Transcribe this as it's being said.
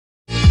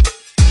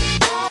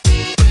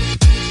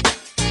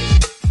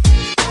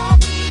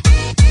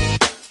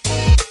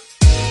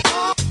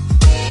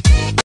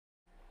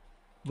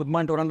Good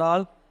morning to one and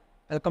all.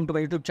 Welcome to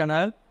my YouTube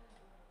channel.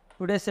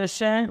 Today's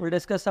session we'll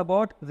discuss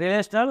about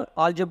relational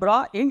algebra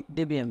in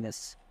DBMS.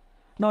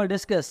 Now we'll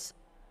discuss.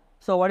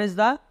 So what is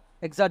the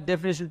exact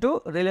definition to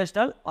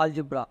relational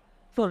algebra?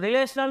 So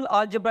relational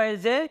algebra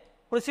is a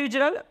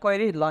procedural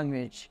query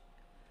language.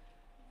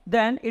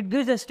 Then it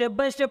gives a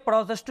step-by-step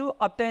process to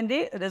obtain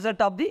the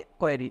result of the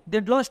query.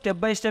 దీంట్లో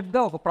step by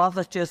స్టెప్గా ఒక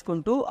process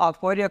చేసుకుంటూ ఆ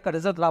query యొక్క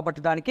result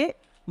రాబట్టడానికి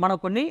మనం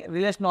కొన్ని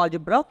relational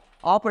algebra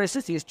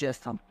operations use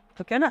చేస్తాం.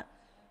 ఓకేనా?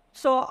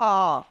 So ఆ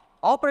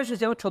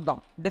ఆపరేషన్స్ ఏమో చూద్దాం.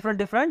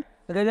 Different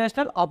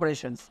relational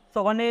operations. So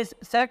one is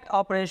select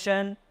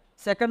operation,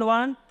 second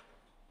one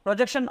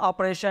projection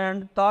operation,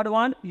 third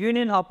one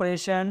union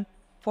operation,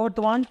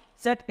 fourth one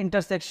set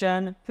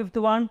intersection,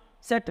 fifth one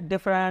set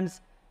difference,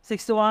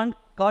 sixth one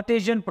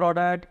Cartesian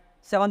product,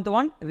 seventh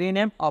one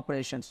rename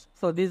operations.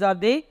 So these are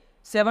the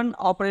 7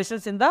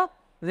 operations in the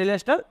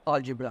relational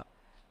algebra.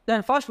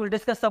 Then first we'll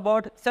discuss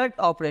about select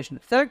operation.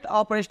 Select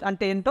operation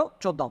ante ento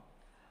chuddam.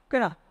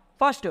 Okay na?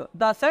 First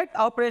the select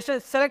operation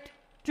select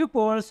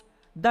tuples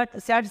that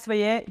satisfy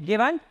a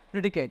given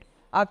predicate.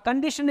 A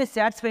condition is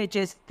satisfy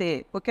cheste,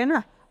 okay na?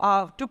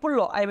 Tuple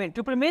lo, I mean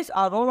tuple means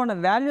a row on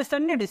values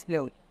anni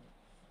display.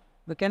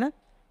 Okay na?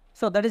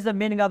 So that is the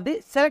meaning of the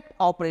select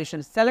operation.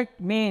 Select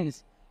means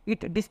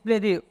it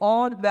displays the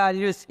all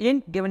values in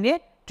given a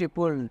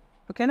tuple.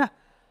 Okay na?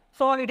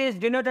 So it is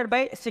denoted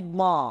by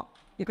sigma.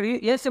 Ikkada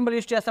A symbol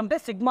use చేస్తామంటే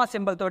sigma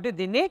symbol తోటి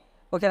దీన్ని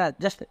ఓకేనా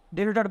just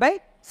denoted by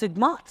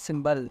sigma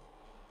symbol.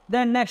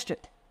 Then next,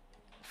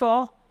 so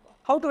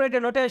how to write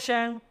a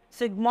notation?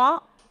 Sigma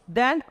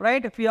then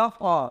write phi of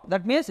r.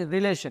 That means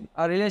relation.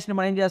 ఆ relation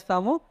మనం ఏం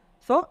చేస్తాము?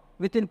 So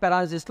within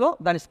parentheses లో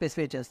దాన్ని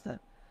స్పెసిఫై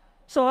చేస్తారు.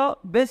 So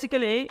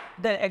basically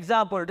the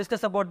example,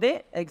 discuss about the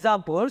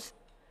examples.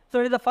 So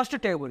it is the first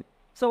table.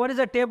 So what is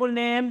the table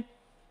name?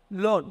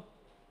 Loan.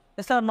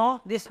 Yes or no?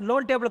 This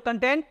loan table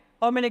contain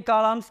how many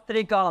columns?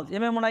 3 columns.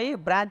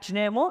 Branch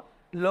name,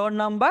 loan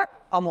number,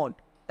 amount.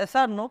 Yes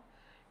or no?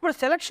 But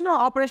selection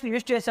operation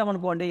use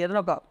chesamankondi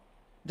edaroka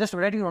just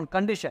writing on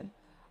condition.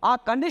 Our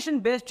condition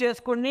based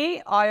cheskoni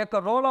aa yokka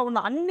row lo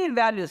unna anni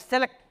values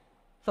select.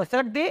 So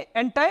select the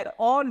entire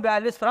all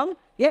values from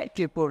a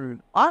tuple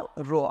or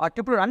row. A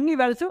tuple anni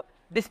values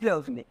display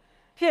avutundi.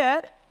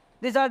 Here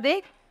these are the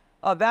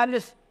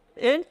values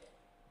in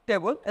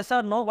table. Yes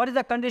or no? What is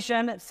the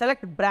condition?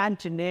 Select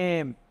branch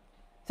name.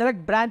 Select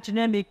branch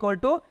name equal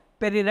to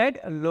Perrite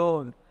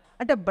loan.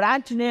 Ante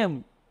branch name.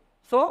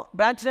 So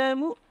branch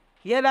name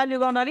ఏ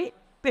వాల్యూగా ఉండాలి?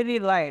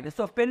 Perrite.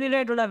 So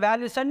Perrite ఉన్న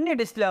values అన్ని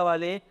display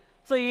అవ్వాలి.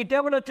 So ఈ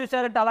టేబుల్లో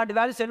చూసారంటే అలాంటి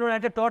values ఎన్ని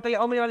ఉన్నాయంటే total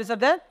how many values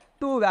are there?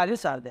 2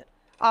 values are there.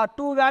 ఆ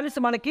 2 values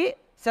మనకి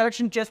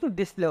సెలెక్షన్ చేసుకుని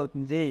డిస్ప్లే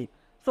అవుతుంది.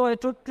 సో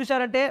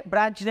చూసారంటే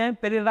branch name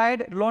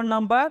Perrite, loan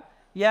number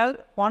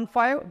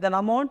L15, then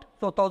amount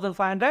so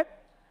 1500,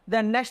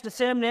 then next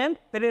same name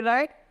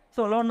Perrite,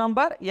 so loan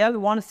number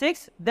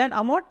L16, then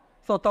amount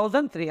so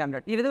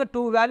 1300. ఈ విధంగా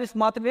 2 values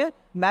మాత్రమే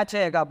match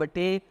అయ్యాయి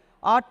కాబట్టి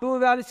ఆ 2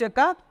 values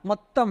యొక్క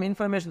మొత్తం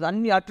ఇన్ఫర్మేషన్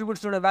అన్ని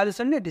అట్రిబ్యూట్స్ ఉన్న వాల్యూస్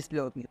అన్ని డిస్ప్లే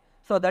అవుతుంది.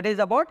 So that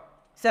is about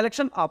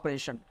selection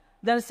operation.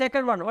 Then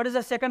second one, what is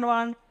the second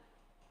one?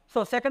 So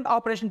second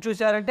operation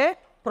చూసారంటే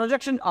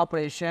projection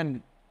operation.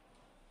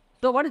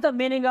 So what is the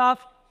meaning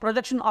of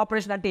projection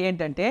operation అంటే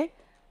ఏంటంటే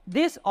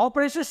this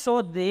operation show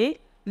the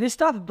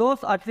list of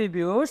those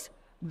attributes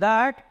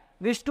that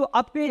wish to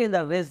appear in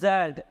the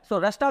result. So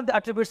rest of the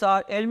attributes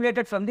are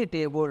eliminated from the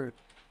table.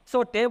 So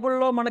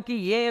టేబుల్లో మనకి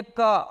ఏ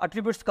యొక్క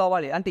attributes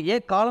కావాలి అంటే ఏ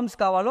columns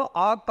కావాలో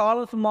ఆ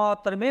columns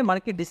మాత్రమే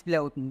మనకి డిస్ప్లే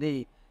అవుతుంది.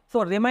 సో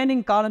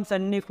రిమైనింగ్ కాలమ్స్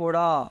అన్నీ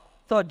కూడా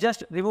so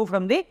just remove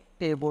from the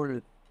table.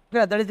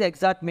 That is the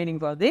exact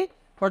meaning for the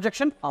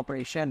projection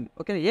operation.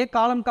 Okay, ఏ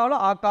కాలం కావాలో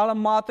ఆ కాలం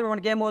మాత్రమే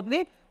మనకి ఏమవుతుంది?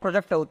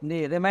 ప్రొజెక్ట్ అవుతుంది.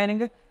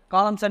 రిమైనింగ్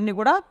కాలమ్స్ అన్నీ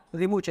కూడా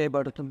రిమూవ్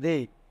చేయబడుతుంది.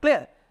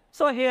 క్లియర్?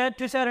 సో హియర్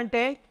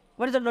చూసారంటే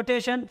వాట్ ఇస్ ద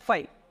నొటేషన్?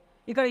 5.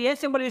 ఇక్కడ ఏ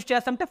సింబల్ యూజ్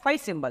చేస్తామంటే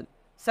 5 సింబల్.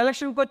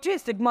 సెలెక్షన్కి వచ్చి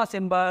sigma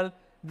symbol.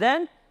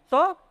 Then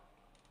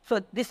so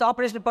this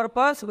operation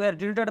purpose wear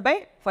denoted by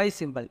 5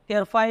 symbol.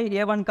 Here 5,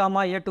 A1,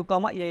 A2,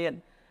 AN.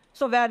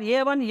 So where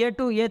A1,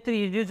 A2, A3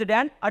 is used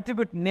and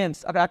attribute names.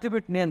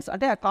 Attribute names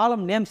అంటే ఆ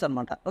కాలం names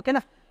అనమాట.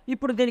 ఓకేనా?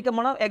 ఇప్పుడు దీనికి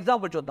మనం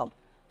example చూద్దాం.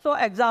 So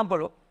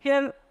example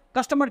here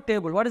customer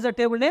table. What is the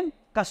table name?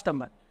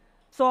 Customer.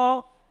 So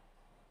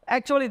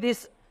actually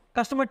this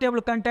customer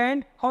table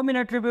contain how many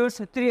attributes?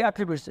 3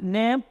 attributes.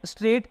 Name,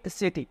 street,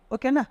 city.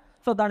 ఓకేనా?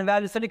 So దాని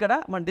వాల్యూస్ అని ఇక్కడ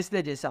మనం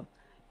డిస్ప్లే చేసాం.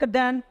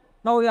 Then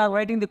now we are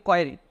writing the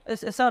query.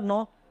 Yes or no?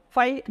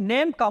 5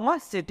 name,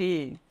 city.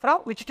 From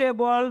which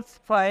table?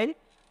 5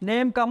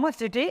 name,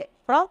 city.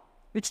 From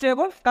which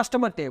table?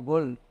 Customer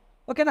table.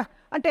 Okay na?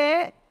 Ante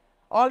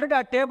already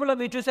a table of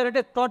which you said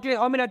totally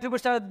how many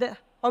attributes are there?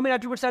 How many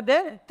attributes are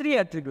there? 3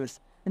 attributes.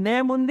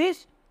 Name undi,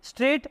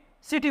 street,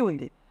 city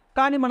undi.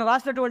 Kani mana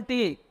rasinaటువంటి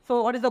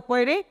so what is the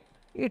query?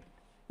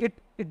 It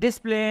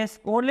displays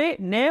only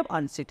name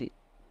and city.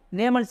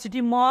 Name and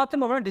city మాత్రం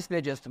మనం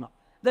display చేస్తున్నాం.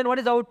 Then what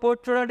is the output?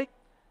 చూడండి.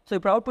 So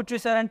ఇప్పుడు output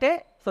చూసారంటే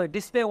so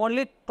display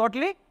only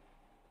totally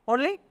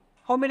only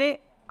how many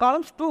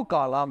columns 2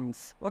 columns.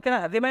 Okay,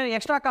 remaining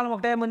extra column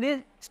of time ఉంది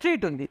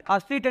street ఉంది. ఆ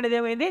street అనేది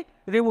ఏమైంది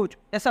removed.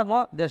 Yes or no?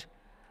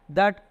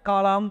 That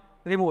column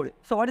removed.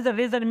 So what is the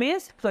reason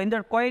means? So in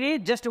that query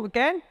just we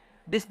can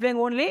display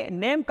only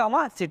name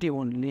comma city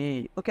only.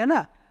 Okay na?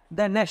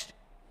 Then next,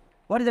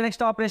 what is the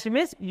next operation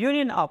means?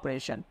 Union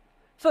operation.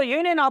 So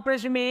union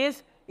operation means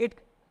it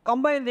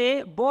combine the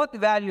both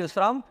values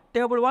from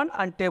table 1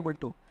 and table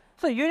 2.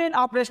 So union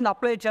operation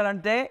apply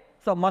cheyalante,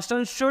 so must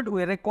and should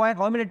we require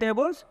how many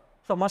tables?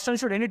 So must and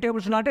should ఎన్ని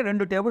tables ఉన్నాయంటే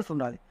 2 tables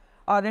ఉండాలి.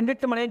 ఆ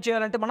రెండింటిని మనం ఏం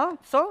చేయాలంటే మనం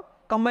so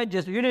combine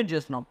చేస్తాం, యూనియన్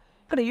చేస్తున్నాం.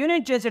 ఇక్కడ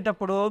యూనియన్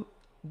చేసేటప్పుడు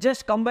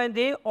just combine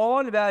the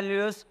all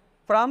values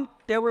from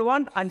table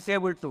 1 and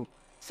table 2.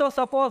 So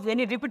suppose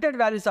any repeated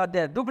values are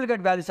there,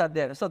 duplicate values are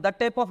there, so that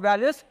type of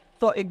values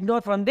so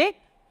ignore from the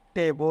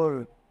table.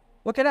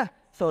 Okay na?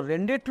 So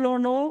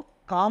రెండిట్లోనూ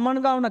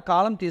కామన్గా ఉన్న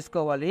కాలం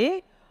తీసుకోవాలి.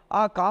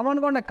 ఆ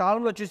కామన్గా ఉన్న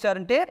కాలంలో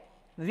చూసారంటే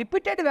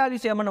repeated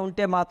values ఏమైనా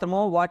ఉంటే మాత్రమో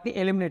వాటిని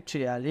ఎలిమినేట్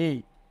చేయాలి.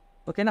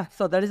 ఓకేనా?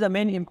 So that is the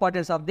main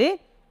importance of the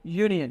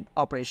union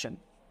operation.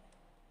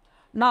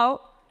 Now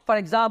for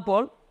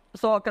example,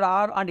 so అక్కడ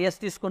ఆర్ అండ్ ఎస్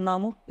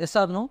తీసుకున్నాము. ఎస్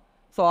ఆర్ను,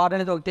 సో ఆర్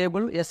అనేది ఒక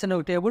టేబుల్, ఎస్ అనేది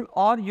ఒక టేబుల్.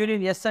 ఆర్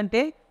యూనియన్ ఎస్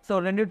అంటే సో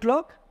రెండిట్లో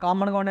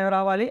కామన్గా ఉన్నవి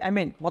రావాలి, ఐ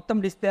మీన్ మొత్తం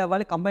డిస్ప్లే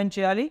అవ్వాలి, కంబైన్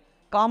చేయాలి.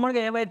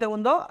 కామన్గా ఏమైతే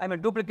ఉందో ఐ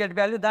మీన్ డూప్లికేట్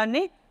వాల్యూ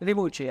దాన్ని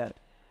రిమూవ్ చేయాలి.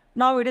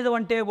 Now it is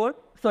one table,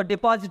 so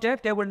deposited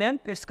table name,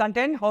 it's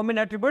contain how many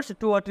attributes?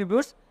 2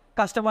 attributes,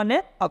 customer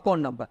name,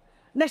 account number.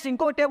 Next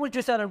ఇంకో టేబుల్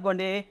చూసారు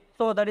అనుకోండి,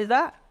 so that is the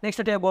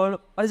next table.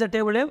 What is the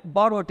table name?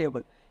 Borrow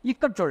table.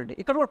 ఇక్కడ చూడండి,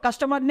 ఇక్కడ కూడా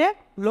customer name,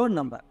 loan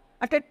number.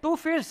 అంటే 2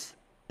 fields,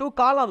 2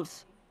 columns,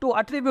 2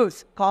 attributes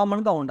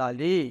కామన్గా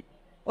ఉండాలి.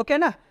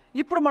 ఓకేనా?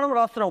 ఇప్పుడు మనం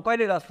రాస్తున్నాం,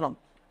 క్వైరీ రాస్తున్నాం.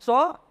 So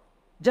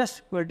just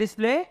will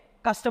display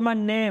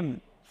customer name.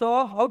 So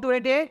how to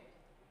right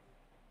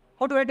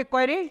a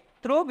query?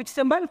 Through which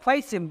symbol?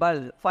 5 symbol.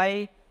 5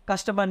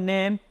 customer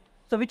name.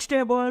 So which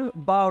table?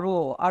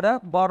 Borrow. Or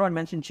borrow and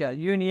mention here.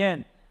 Union.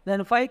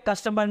 Then 5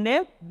 customer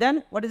name. Then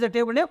what is the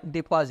table name?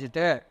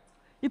 Depositor.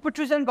 ఇప్పుడు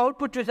చూసానికి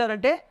output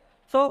చూసారంటే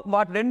so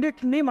వాటి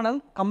రెండింటిని మనం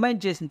combine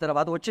చేసిన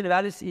తర్వాత వచ్చిన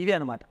values ఇవే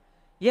అనమాట.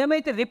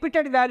 ఏమైతే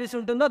రిపీటెడ్ వాల్యూస్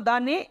ఉంటుందో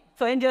దాన్ని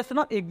సో ఏం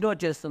చేస్తున్నాం? ఇగ్నోర్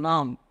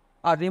చేస్తున్నాం.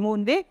 ఆ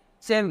రిమూవ్ ది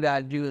సేమ్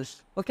వాల్యూస్.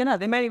 ఓకేనా?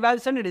 రిమైనింగ్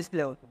వాల్యూస్ అన్ని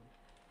డిస్ప్లే అవుతుంది.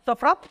 సో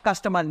ఫ్రమ్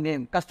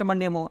కస్టమర్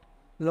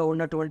నేమ్లో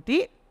ఉన్నటువంటి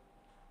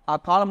ఆ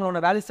కాలంలో ఉన్న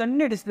వాల్యూస్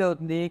అన్నీ డిస్ప్లే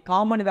అవుతుంది.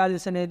 కామన్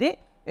వాల్యూస్ అనేది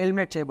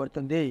ఎలిమినేట్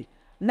చేయబడుతుంది.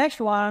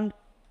 Next one,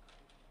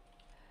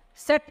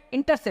 set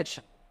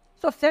intersection.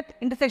 So set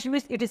intersection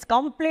means it is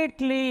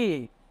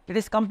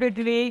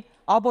completely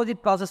opposite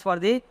process for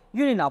the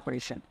union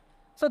operation.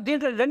 So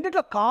దీంట్లో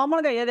రెండింటిలో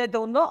కామన్గా ఏదైతే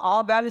ఉందో ఆ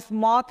వాల్యూస్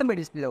మాత్రమే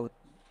డిస్ప్లే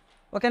అవుతుంది.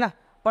 ఓకేనా?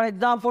 ఫర్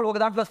ఎగ్జాంపుల్ ఒక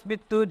దాంట్లో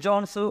స్మిత్,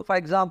 జాన్స్ ఫర్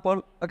ఎగ్జాంపుల్.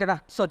 ఓకేనా?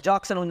 సో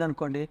జాక్సన్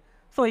ఉందనుకోండి.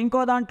 సో ఇంకో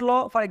దాంట్లో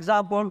for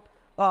example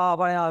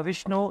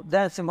Vishnu,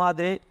 then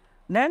Simhadri,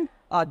 then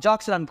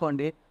Jackson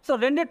అనుకోండి. సో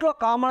రెండిట్లో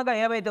కామన్గా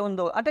ఏవైతే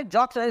ఉందో అంటే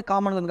జాక్స్ అనేది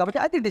కామన్గా ఉంది కాబట్టి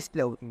అది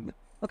డిస్ప్లే అవుతుంది.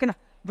 ఓకేనా?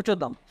 ఇప్పుడు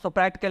చూద్దాం. So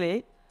practically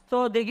so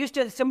they use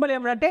చేసే సింబల్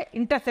ఏమంటే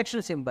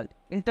intersection symbol.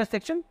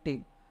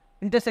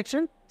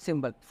 Intersection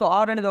symbol. So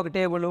are అనేది ఒక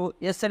టేబుల్,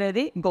 ఎస్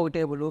అనేది ఇంకొక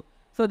table.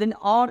 So then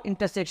are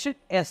intersection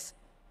yes.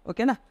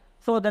 ఓకేనా?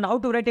 So then how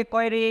to right A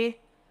query?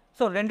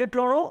 So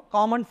రెండిట్లోనూ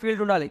కామన్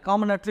ఫీల్డ్ ఉండాలి,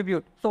 common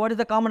attribute. So what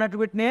is the common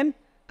attribute? Name,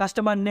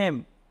 customer name.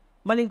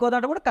 మళ్ళీ ఇంకో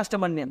దాంట్లో కూడా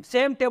కస్టమర్ నేమ్.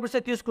 సేమ్ టేబుల్సే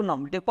తీసుకున్నాం.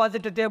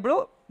 Depositor table,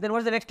 then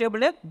what is the next table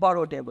name?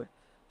 Borrow table.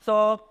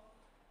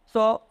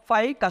 So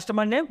 5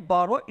 customer name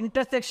borrow,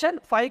 intersection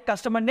 5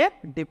 customer name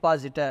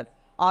depositor.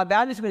 ఆ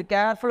values మీరు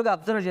కేర్ఫుల్గా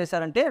observe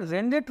చేశారంటే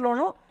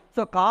రెండిట్లోనూ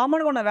సో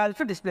కామన్గా ఉన్న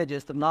వాల్యూస్ డిస్ప్లే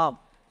చేస్తున్నాం.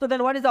 So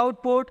then what is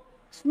output?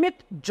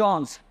 Smith,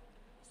 Johne's.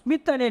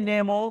 Smith అనే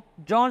నేము,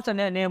 Johne's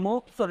అనే నేము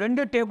సో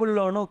రెండు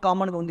టేబుల్లోనూ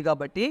కామన్గా ఉంది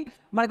కాబట్టి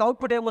మనకు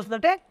అవుట్పుట్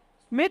ఏమొస్తుందంటే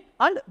స్మిత్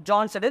అండ్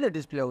జాన్స్ అనేది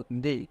డిస్ప్లే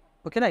అవుతుంది.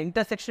 ఓకేనా?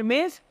 Intersection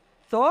means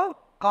so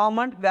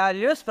common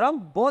values from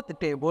both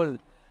table.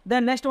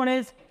 Then next one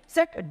is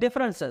set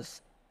differences.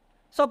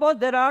 Suppose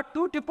there are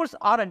 2 tuples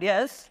R and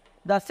S.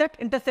 The set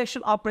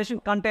intersection operation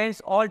contains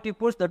all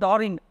tuples that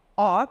are in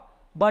R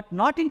but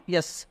not in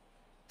S.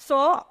 So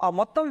ఆ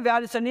మొత్తం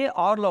values అన్ని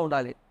ఆర్లో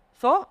ఉండాలి.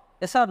 So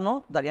yes are no?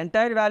 The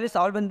entire values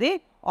all in the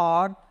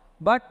are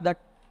but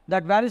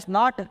that values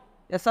not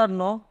yes are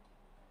no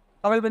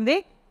available in the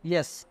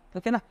yes.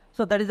 ఓకేనా?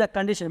 So that is the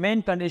condition,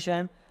 main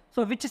condition.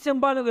 So which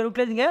symbol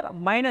utilising here?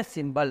 Minus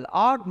symbol.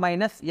 Are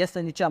minus yes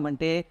అని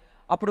ఇచ్చామంటే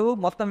అప్పుడు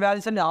మొత్తం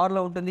values అన్ని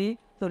ఆర్లో ఉంటుంది.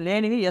 So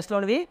లేనివి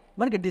ఎస్లోనివి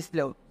మనకి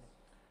display అవుతుంది.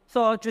 సో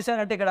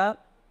చూసారంటే ఇక్కడ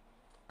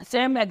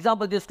సేమ్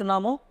ఎగ్జాంపుల్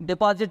తీసుకున్నాము.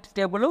 Deposit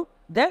table,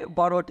 then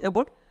borrow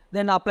table,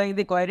 then applying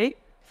the query.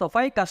 So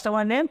 5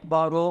 customer name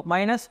borrow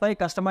minus 5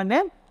 customer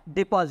name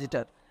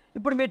depositor.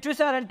 ఇప్పుడు మీరు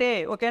చూసారంటే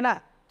ఓకేనా?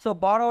 సో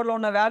బారోలో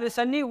ఉన్న వాల్యూస్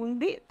అన్నీ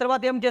ఉంది.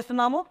 తర్వాత ఏం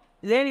చేస్తున్నాము?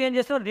 లేని ఏం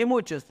చేస్తున్నాం?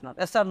 రిమూవ్ చేస్తున్నాం.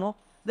 Yes are no?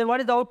 Then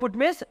what is the output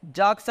means?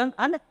 Jackson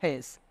and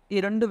హేస్. ఈ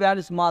 2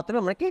 వాల్యూస్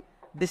మాత్రమే మనకి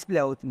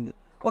డిస్ప్లే అవుతుంది.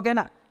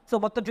 ఓకేనా? సో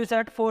మొత్తం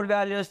చూసారంటే 4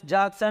 values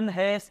Jackson,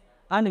 హేస్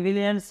and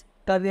Williams,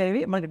 curry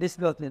అనేవి మనకి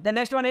డిస్ప్లే అవుతుంది. Then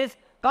next one is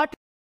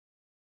Cartesian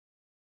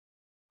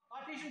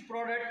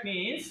product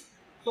means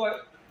so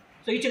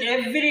So each and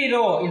every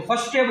row in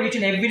first table, each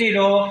and every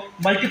row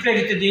multiply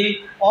with the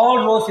all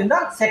rows in the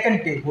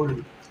second table.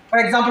 For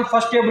example,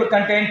 first table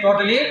contain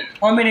totally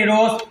how many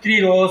rows?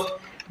 3 rows.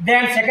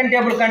 Then second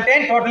table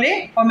contain totally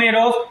how many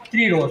rows?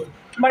 3 rows.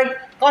 But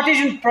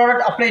Cartesian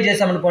product apply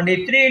చేసామనుకోండి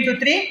 3 into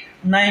 3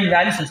 9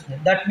 values వస్తుంది.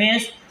 That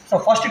means so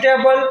first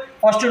table,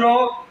 first row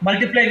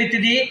multiply with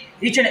the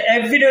each and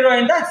every row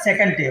in the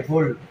second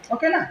table.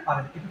 Okay na?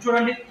 ఇప్పుడు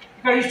చూడండి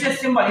ఇక్కడ is just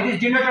symbol. It is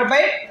denoted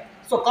by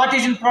so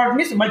Cartesian product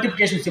means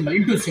multiplication symbol,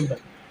 into symbol.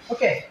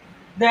 Okay.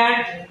 Then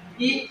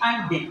E and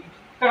D.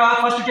 Here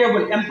first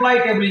table, employee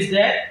table is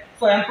there.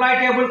 So employee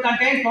table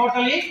contains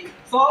totally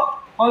so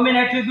how many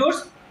attributes?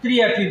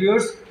 3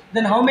 attributes.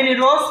 Then how many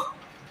rows?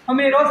 How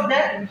many rows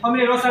there? How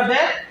many rows are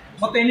there?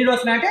 మొత్తం ఎన్ని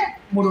rows ఉన్నాయంటే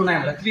 3 ఉన్నాయి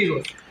కదా 3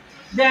 rows.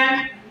 Then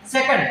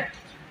second.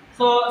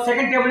 So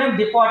second table name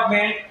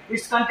department.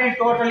 It's contain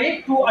totally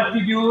 2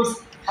 attributes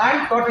and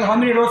total how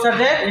many rows are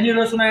there? ఎన్ని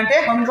rows ఉన్నాయంటే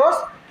how many rows?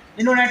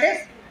 ఎన్ని ఉన్నాయంటే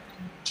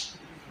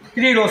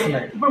 3 rows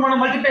ఉన్నాయి. ఇప్పుడు మనం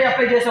మల్టిప్లై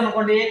అప్లై చేసాం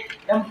అనుకోండి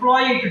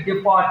employee into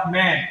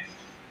department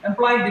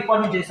employee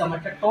department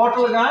చేసామంటే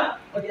టోటల్గా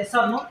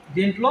ఎస్ఆర్ నో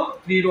దీంట్లో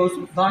 3 rows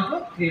దాంట్లో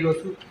 3 rows.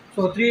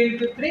 సో 3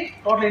 into 3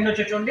 టోటల్ ఎన్ని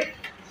వచ్చి చూడండి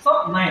so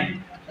 9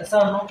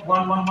 SR no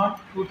 1 1 1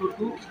 2 2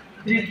 2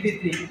 3 3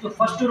 3. So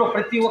first row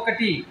ప్రతి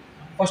ఒక్కటి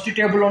ఫస్ట్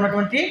టేబుల్లో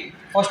ఉన్నటువంటి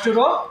first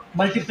row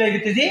multiply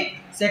with the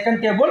second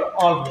table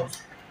all rose.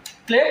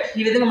 Clear?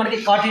 ఈ విధంగా మనకి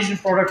కార్టీసియన్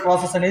ప్రోడక్ట్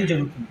ప్రాసెస్ అనేది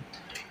జరుగుతుంది.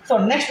 So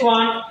next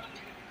one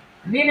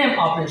rename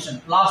operation,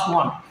 last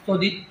one. So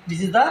this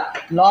is the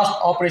last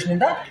operation in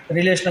the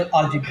relational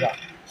algebra.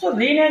 So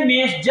rename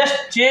means just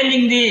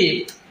changing the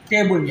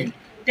table name.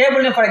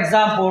 Table name, for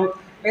example,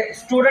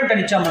 student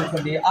అని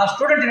ఇచ్చామనుకోండి ఆ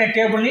student అనే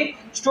టేబుల్ని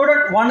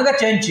student 1గా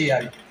change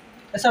చేయాలి.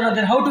 So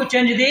then how to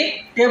change the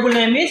table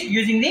name is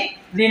using the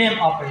rename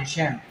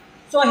operation.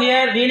 So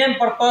here rename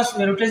purpose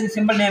we are utilizing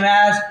symbol name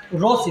as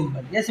row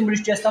symbol. A symbol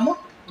use చేస్తాము?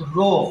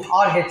 row,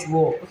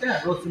 RHO. Okay,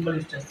 row symbol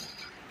use చేస్తాం.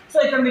 So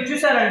ఇక్కడ మీరు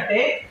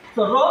చూసారంటే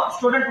so row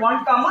student 1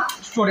 comma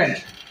student.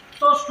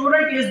 So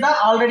student is the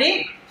already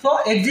so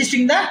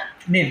existing the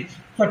name.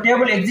 So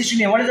table existing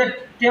name. What is the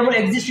table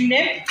existing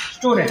name?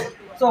 Student.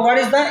 So what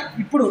is the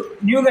ఇప్పుడు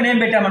న్యూగా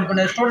name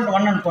పెట్టామనుకోండి student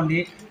 1 అనుకోండి.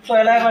 So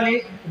ఎలా ఇవ్వాలి?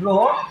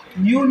 row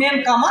new name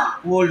comma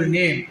old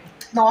name.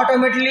 Now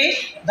automatically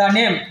the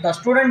name the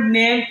student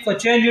name so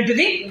change into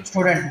the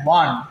student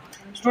 1.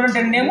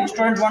 Student name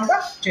student 1 గా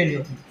change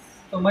అవుతుంది.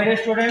 So my dear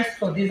students,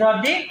 so these are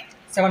the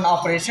 7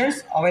 operations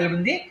available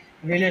in the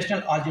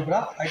relational algebra.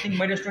 I think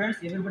my dear students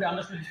everybody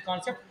understood this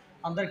concept.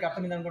 అందరికి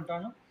అర్థమైంది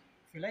అనుకుంటాను.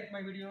 If you like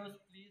my videos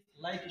please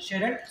like,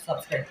 share and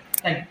subscribe.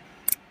 Thank you.